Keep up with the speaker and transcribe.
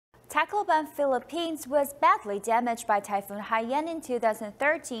Tacloban, Philippines was badly damaged by Typhoon Haiyan in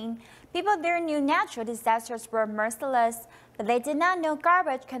 2013. People there knew natural disasters were merciless, but they did not know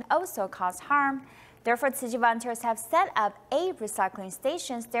garbage can also cause harm. Therefore, Tzu Chi volunteers have set up 8 recycling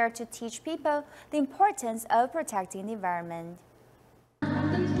stations there to teach people the importance of protecting the environment.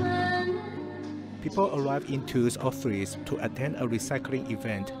 People arrive in 2s or 3s to attend a recycling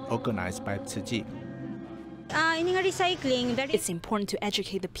event organized by Tzu Chi. It's important to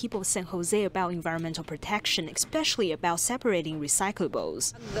educate the people of San Jose about environmental protection, especially about separating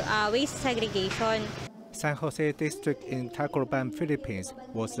recyclables. Waste segregation. San Jose district in Tacloban, Philippines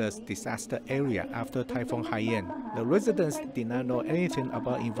was a disaster area after Typhoon Haiyan. The residents did not know anything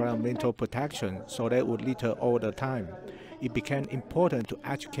about environmental protection, so they would litter all the time. It became important to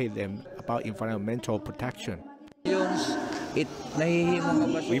educate them about environmental protection.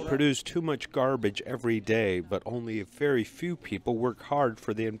 We produce too much garbage every day, but only very few people work hard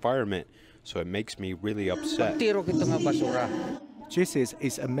for the environment, so it makes me really upset. Jesus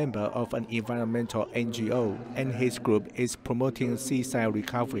is a member of an environmental NGO, and his group is promoting seaside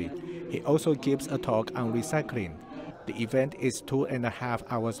recovery. He also gives a talk on recycling. The event is 2.5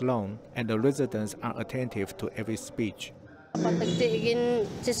 hours long, and the residents are attentive to every speech. We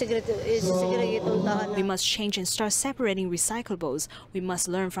must change and start separating recyclables. We must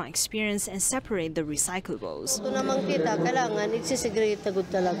learn from experience and separate the recyclables.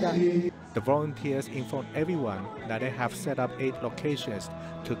 The volunteers inform everyone that they have set up 8 locations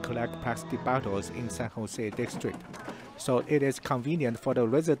to collect plastic bottles in San Jose district. So it is convenient for the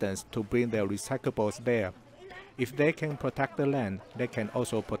residents to bring their recyclables there. If they can protect the land, they can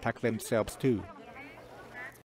also protect themselves too.